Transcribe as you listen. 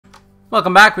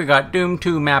Welcome back. We got Doom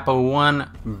 2 Map 01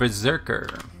 Berserker.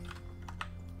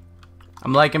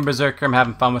 I'm liking Berserker. I'm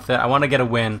having fun with it. I want to get a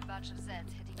win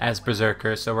as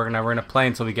Berserker, so we're gonna play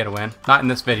until we get a win. Not in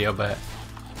this video, but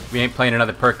we ain't playing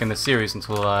another perk in the series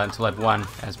until I've won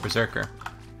as Berserker.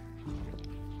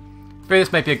 I figure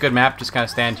this might be a good map. Just kind of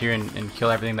stand here and kill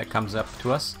everything that comes up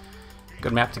to us.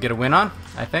 Good map to get a win on,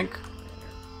 I think.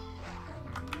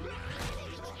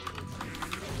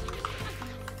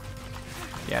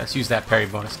 Yeah, let's use that parry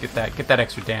bonus. Get that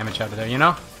extra damage out of there, you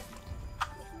know?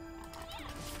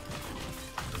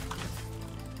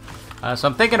 So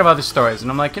I'm thinking of other stories,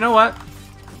 and I'm like, you know what?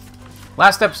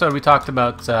 Last episode we talked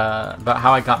about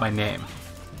how I got my name.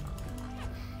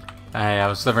 I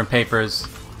was delivering papers,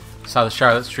 saw the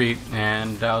Charlotte Street,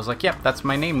 and I was like, yep, that's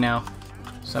my name now.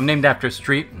 So I'm named after a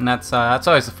street, and that's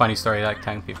always a funny story I like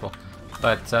telling people.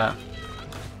 But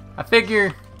I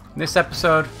figure this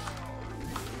episode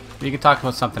we can talk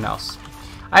about something else.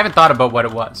 I haven't thought about what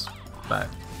it was, but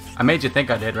I made you think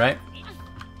I did, right?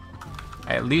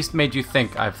 I at least made you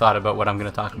think I've thought about what I'm going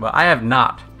to talk about. I have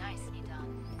not. I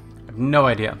have no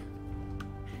idea.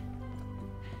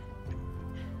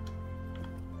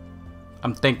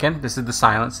 I'm thinking. This is the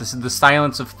silence. This is the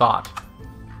silence of thought.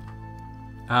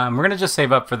 We're going to just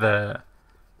save up for the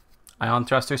ion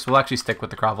thruster, so we'll actually stick with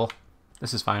the Grovel.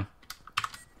 This is fine.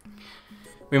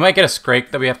 We might get a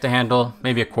Scrake that we have to handle,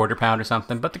 maybe a quarter pound or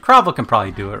something, but the Grovel can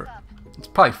probably do it. It's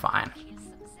probably fine.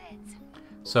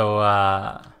 So,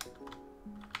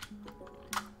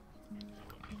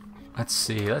 let's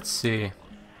see.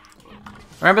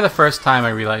 Remember the first time I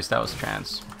realized I was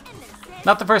trans?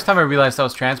 Not the first time I realized I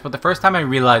was trans, but the first time I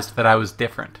realized that I was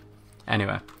different.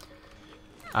 Anyway,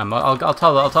 I'll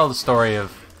tell the story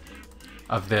of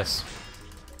this.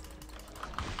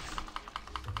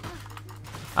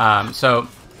 So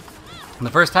the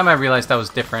first time I realized I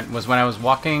was different was when I was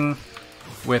walking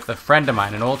with a friend of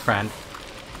mine, an old friend,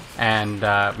 and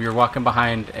we were walking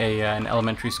behind an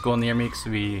elementary school near me because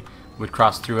we would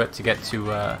cross through it to get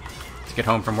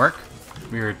home from work.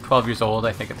 We were 12 years old,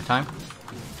 I think, at the time.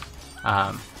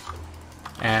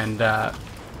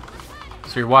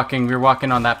 So we were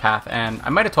walking on that path, and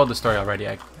I might have told the story already.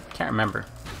 I can't remember.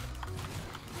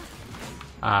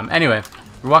 Anyway,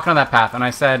 we were walking on that path, and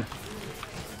I said,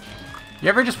 "You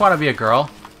ever just want to be a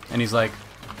girl?" And he's like,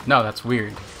 "No, that's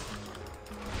weird."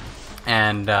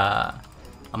 And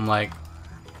I'm like,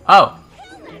 "Oh,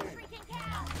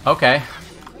 okay.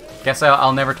 Guess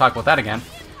I'll never talk about that again."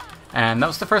 And that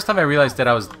was the first time I realized that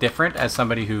I was different as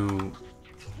somebody who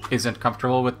isn't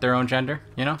comfortable with their own gender,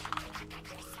 you know?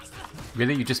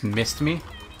 Really? You just missed me?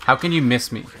 How can you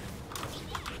miss me?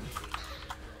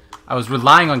 I was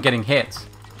relying on getting hit.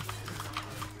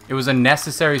 It was a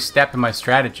necessary step in my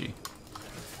strategy.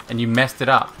 And you messed it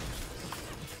up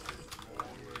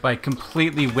by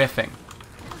completely whiffing.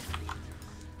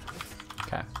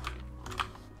 Okay.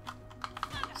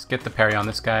 Let's get the parry on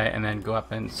this guy and then go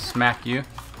up and smack you.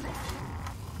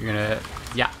 You're gonna...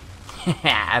 Yeah.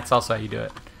 That's also how you do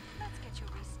it.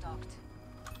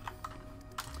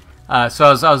 So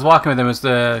I was walking with him. It was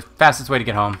the fastest way to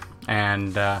get home.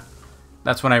 And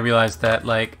that's when I realized that,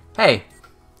 like, hey,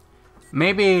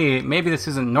 maybe this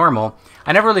isn't normal.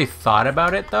 I never really thought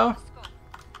about it, though.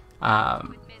 I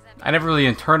never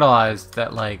really internalized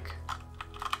that, like,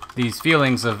 these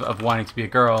feelings of wanting to be a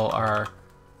girl are,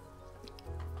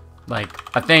 like,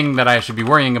 a thing that I should be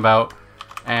worrying about.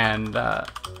 And,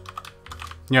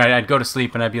 you know, I'd go to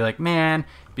sleep and I'd be like, man,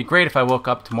 it'd be great if I woke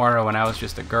up tomorrow and I was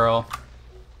just a girl,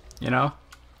 you know?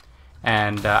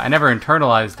 And I never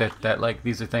internalized it, that, like,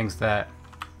 these are things that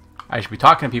I should be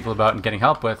talking to people about and getting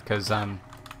help with, because,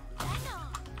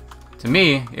 to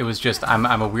me, it was just,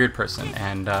 I'm a weird person,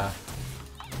 and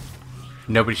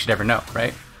nobody should ever know,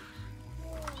 right?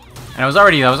 And I was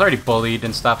already bullied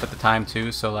and stuff at the time,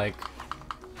 too, so, like,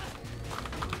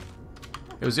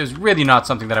 it was really not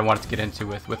something that I wanted to get into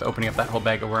with opening up that whole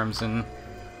bag of worms and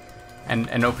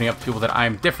opening up to people that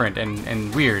I'm different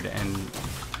and weird, and,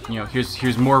 you know,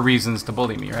 here's more reasons to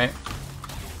bully me, right?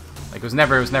 Like, it was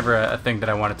never a thing that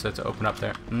I wanted to open up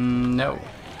there. No.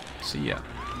 See ya.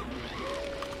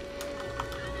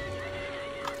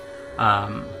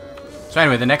 So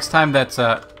anyway, the next time that's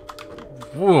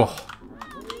whoa.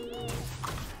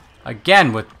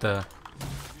 Again with the...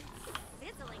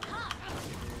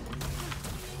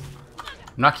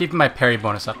 I'm not keeping my parry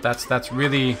bonus up. That's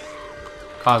really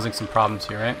causing some problems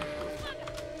here, right?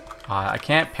 I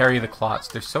can't parry the clots.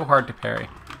 They're so hard to parry.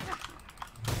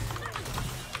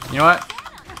 You know what?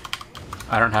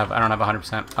 I don't have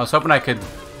 100%. I was hoping I could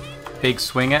big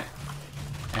swing it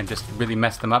and just really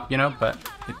mess them up, you know, but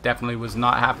it definitely was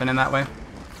not happening that way.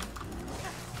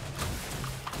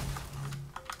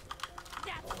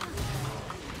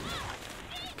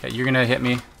 Okay, you're gonna hit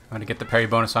me. I'm gonna get the parry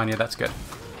bonus on you. That's good.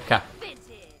 Okay.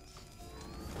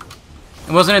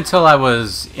 It wasn't until I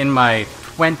was in my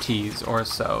 20s or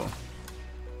so.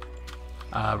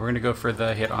 We're gonna go for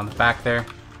the hit on the back there.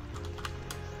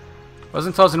 It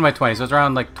wasn't until I was in my 20s. It was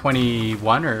around like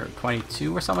 21 or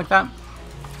 22 or something like that.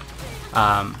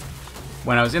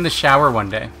 When I was in the shower one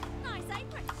day.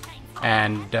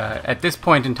 And at this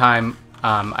point in time,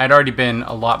 I'd already been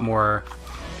a lot more,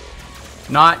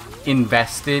 not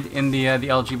invested in the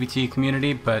LGBT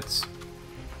community, but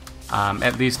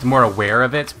at least more aware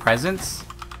of its presence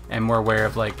and more aware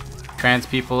of like trans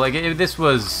people. Like this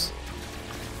was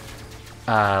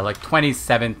like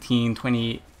 2017,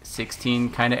 2016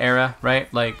 kind of era,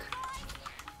 right? Like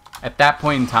at that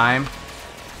point in time,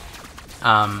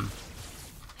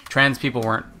 trans people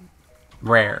weren't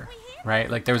rare,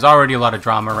 right? Like there was already a lot of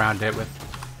drama around it with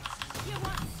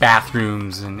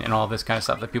bathrooms and all this kind of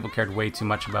stuff that people cared way too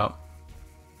much about.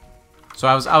 So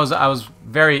I was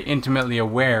very intimately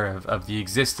aware of the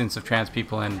existence of trans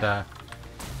people and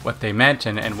what they meant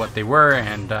and what they were,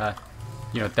 and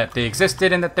you know, that they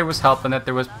existed and that there was help and that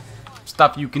there was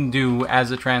stuff you can do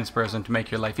as a trans person to make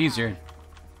your life easier.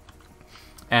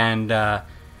 And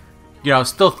you know, I was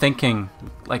still thinking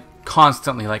like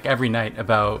constantly, like every night,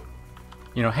 about,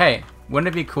 you know, hey, wouldn't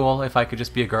it be cool if I could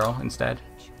just be a girl instead?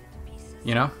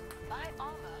 You know?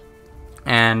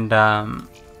 And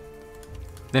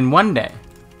then one day,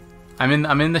 I'm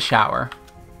in the shower.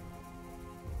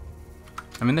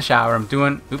 I'm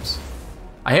doing, oops.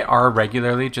 I hit R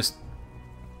regularly just,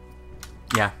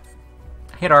 yeah.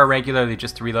 I hit R regularly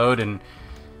just to reload and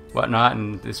whatnot,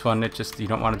 and this one, it just, you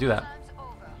don't want to do that.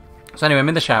 So anyway, I'm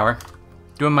in the shower,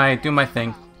 doing my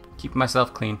thing, keeping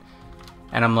myself clean,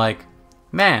 and I'm like,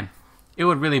 man, it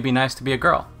would really be nice to be a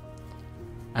girl.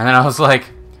 And then I was like,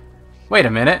 wait a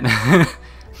minute.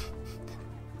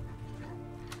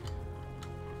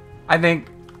 I think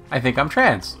I'm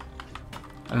trans.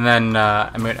 And then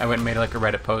I went and made like a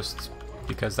Reddit post,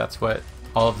 because that's what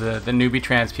all of the newbie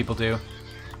trans people do,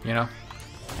 you know.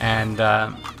 And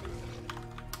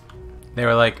they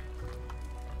were like,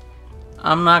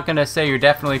 I'm not gonna say you're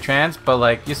definitely trans, but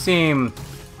like you seem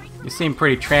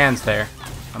pretty trans there.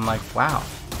 I'm like, wow,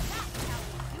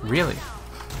 really?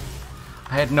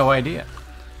 I had no idea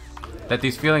that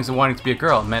these feelings of wanting to be a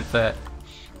girl meant that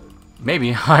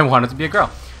maybe I wanted to be a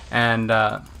girl, and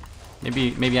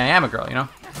maybe I am a girl, you know.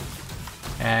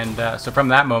 And so from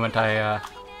that moment, I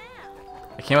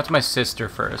came up to my sister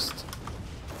first,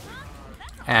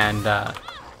 and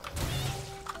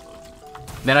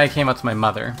then I came up to my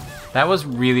mother. That was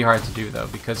really hard to do though,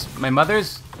 because my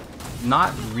mother's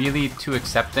not really too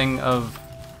accepting of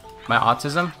my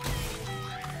autism.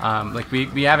 Like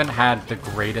we haven't had the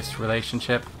greatest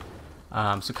relationship,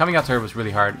 so coming out to her was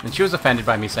really hard, and she was offended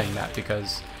by me saying that,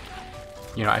 because,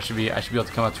 you know, I should be able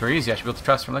to come up to her easy. I should be able to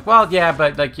trust her. I'm like, well, yeah,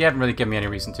 but like you haven't really given me any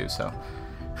reason to, so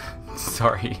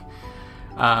sorry.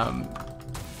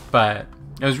 But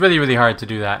it was really, really hard to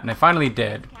do that, and I finally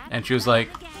did. And she was like,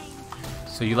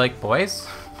 so you like boys?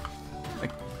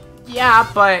 Like, yeah,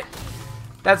 but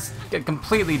that's a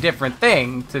completely different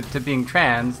thing to being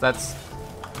trans. That's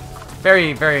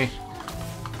very, very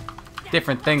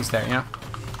different things there, you know?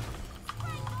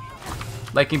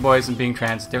 Liking boys and being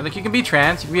trans is different. Like, you can be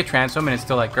trans, you can be a trans woman and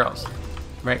still like girls,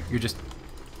 right?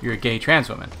 You're a gay trans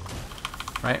woman,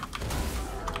 right?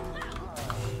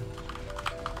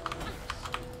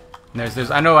 And there's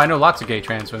I know lots of gay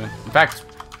trans women. In fact,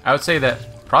 I would say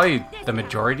that probably the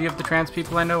majority of the trans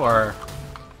people I know are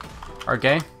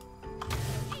gay.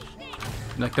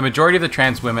 Like the majority of the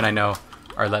trans women I know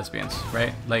are lesbians,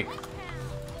 right? Like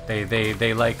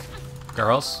they like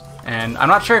girls, and I'm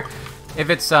not sure if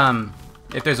it's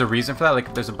if there's a reason for that, like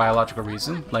if there's a biological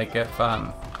reason, like if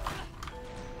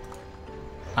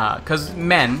because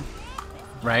men,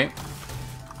 right,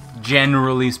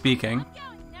 generally speaking,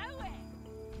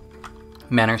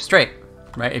 men are straight,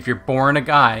 right? If you're born a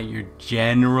guy, you're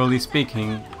generally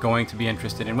speaking going to be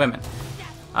interested in women,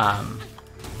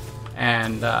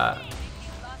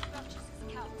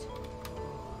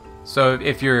 so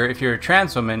if you're a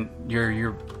trans woman, you're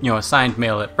you know, assigned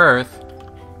male at birth.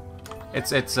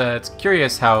 It's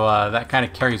curious how that kind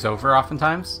of carries over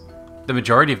oftentimes. The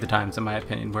majority of the times, in my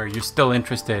opinion, where you're still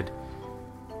interested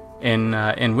in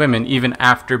women even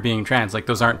after being trans. Like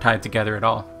those aren't tied together at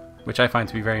all, which I find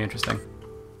to be very interesting.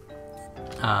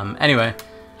 Anyway,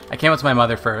 I came up to my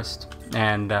mother first,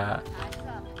 and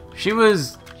she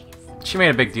made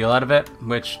a big deal out of it,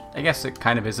 which I guess it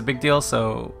kind of is a big deal,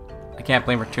 so I can't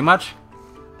blame her too much.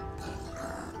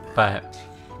 But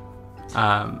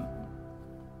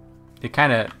it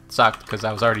kind of sucked because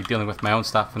I was already dealing with my own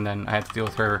stuff, and then I had to deal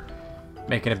with her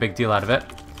making a big deal out of it.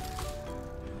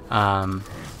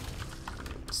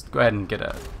 Let's go ahead and get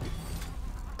a...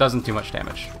 Doesn't do much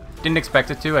damage. Didn't expect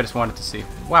it to, I just wanted to see.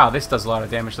 Wow, this does a lot of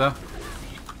damage though.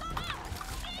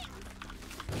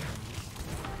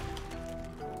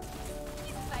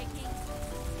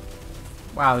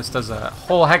 Wow, this does a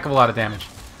whole heck of a lot of damage.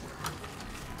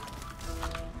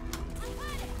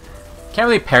 Can't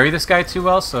really parry this guy too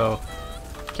well, so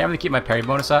can't really keep my parry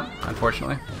bonus up,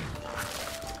 unfortunately.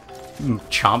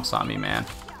 Chomps on me, man.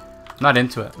 Not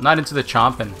into it. Not into the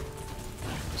chomping.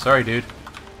 Sorry, dude.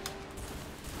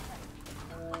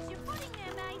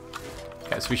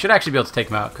 Okay, so we should actually be able to take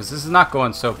him out, because this is not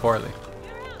going so poorly,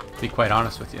 to be quite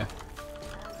honest with you.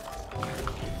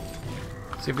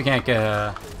 See if we can't get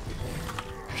a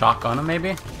shock on him, maybe?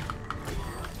 I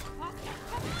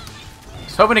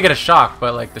was hoping to get a shock,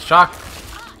 but like the shock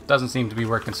doesn't seem to be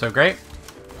working so great.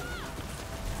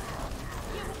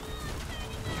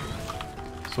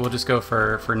 So we'll just go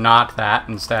for not that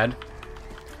instead.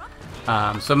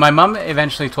 So my mom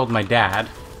eventually told my dad,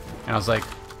 and I was like,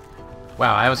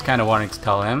 wow, I was kind of wanting to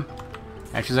tell him.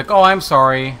 And she's like, oh, I'm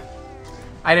sorry.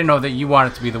 I didn't know that you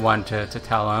wanted to be the one to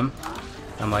tell him.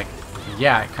 I'm like,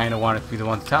 yeah, I kind of wanted to be the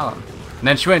one to tell him. And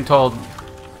then she went and told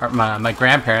my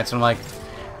grandparents, and I'm like,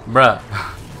 bruh.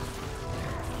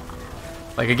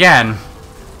 Like, again,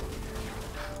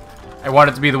 I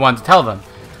wanted to be the one to tell them.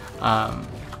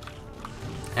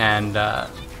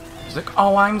 She's like,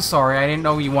 oh, I'm sorry. I didn't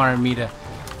know you wanted me to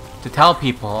tell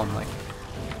people. I'm like,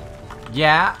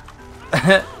 yeah.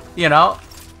 You know,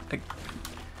 like,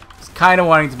 I was kind of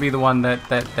wanting to be the one that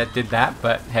did that,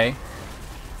 but hey.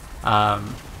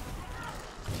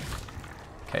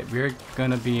 Okay, we're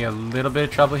gonna be a little bit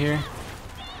of trouble here,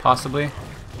 possibly.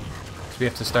 So we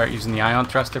have to start using the ion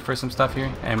thruster for some stuff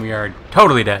here, and we are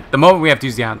totally dead. The moment we have to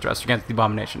use the ion thruster against the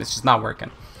abomination, it's just not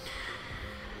working.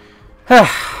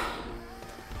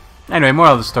 Anyway,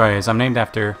 moral of the story is I'm named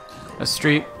after a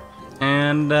street,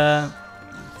 and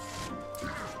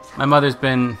my mother's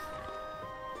been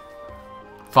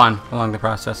fun along the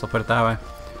process, I'll put it that way.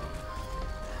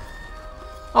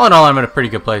 All in all, I'm in a pretty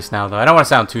good place now, though. I don't want to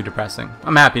sound too depressing.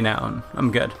 I'm happy now, and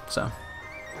I'm good, so.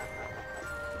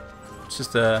 It's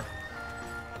just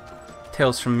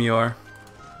Tales from Yore.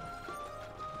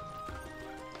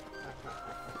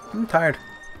 I'm tired.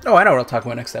 Oh, I know what I'll talk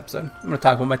about next episode. I'm going to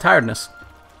talk about my tiredness.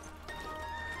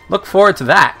 Look forward to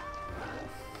that.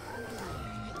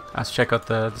 Let's check out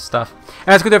the stuff. And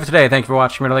that's good there for today. Thank you for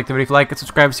watching. Remember to like the video if you like it,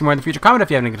 subscribe to see more in the future. Comment if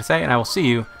you have anything to say, and I will see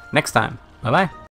you next time. Bye-bye.